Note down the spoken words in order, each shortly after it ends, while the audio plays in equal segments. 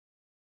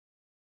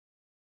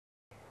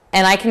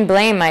And I can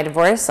blame my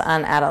divorce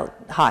on adult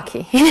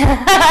hockey.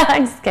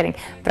 I'm just kidding,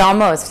 but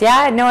almost.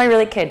 Yeah, no, I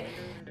really could.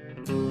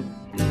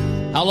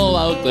 Hello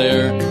out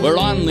there, we're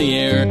on the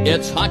air.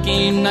 It's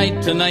hockey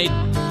night tonight.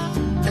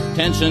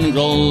 Tension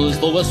grows,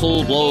 the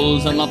whistle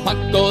blows, and the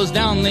puck goes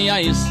down the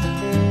ice.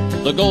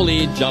 The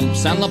goalie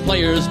jumps and the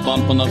players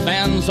bump and the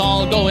fans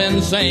all go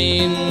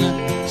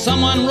insane.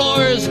 Someone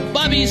roars,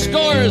 Bobby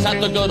scores at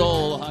the good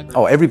old hockey.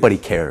 Oh, everybody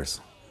cares.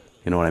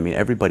 You know what I mean?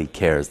 Everybody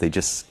cares.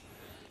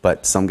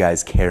 But some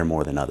guys care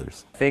more than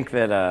others. I think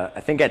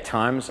at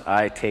times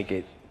I take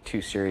it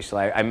too seriously.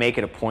 I make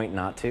it a point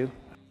not to.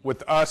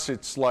 With us,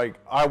 it's like,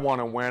 I want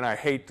to win, I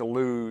hate to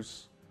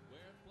lose.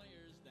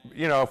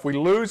 You know, if we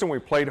lose and we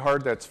played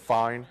hard, that's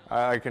fine.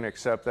 I can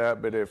accept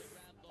that, but if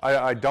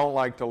I don't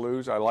like to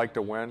lose, I like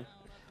to win.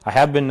 I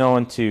have been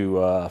known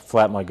to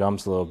flap my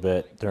gums a little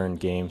bit during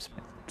games.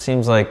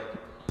 Seems like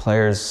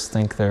players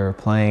think they're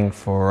playing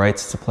for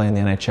rights to play in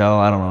the NHL.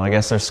 I don't know, I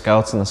guess there's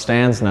scouts in the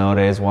stands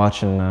nowadays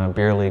watching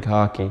beer league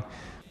hockey.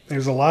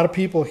 There's a lot of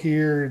people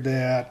here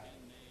that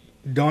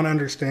don't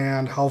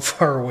understand how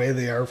far away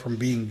they are from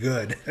being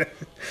good. I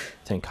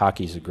think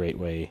hockey's a great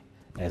way,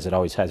 as it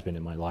always has been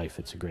in my life,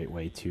 it's a great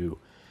way to,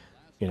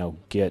 you know,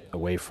 get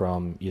away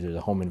from either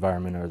the home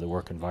environment or the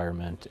work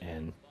environment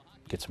and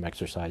get some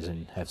exercise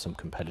and have some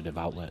competitive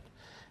outlet.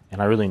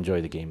 And I really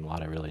enjoy the game a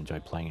lot. I really enjoy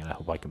playing it. I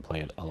hope I can play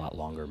it a lot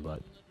longer,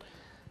 but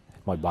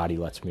if my body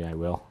lets me, I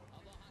will.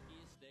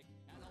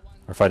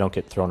 Or if I don't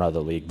get thrown out of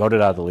the league,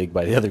 voted out of the league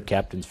by the other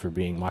captains for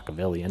being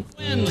Machiavellian.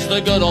 Wins the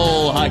good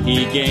old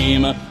hockey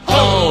game.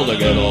 Oh, the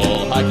good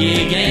old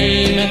hockey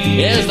game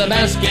is the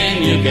best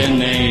game you can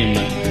name.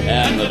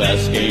 And the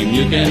best game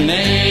you can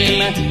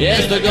name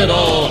is the good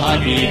old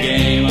hockey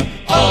game.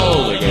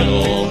 Oh, the good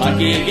old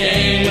hockey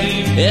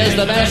game is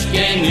the best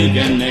game you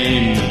can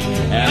name.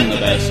 And the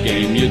best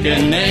game you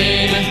can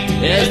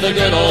name is the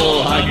good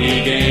old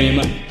hockey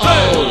game.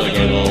 Oh, the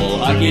good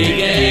old hockey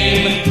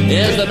game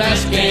is the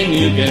best game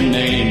you can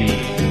name.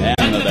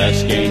 And the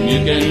best game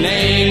you can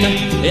name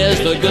is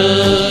the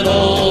good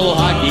old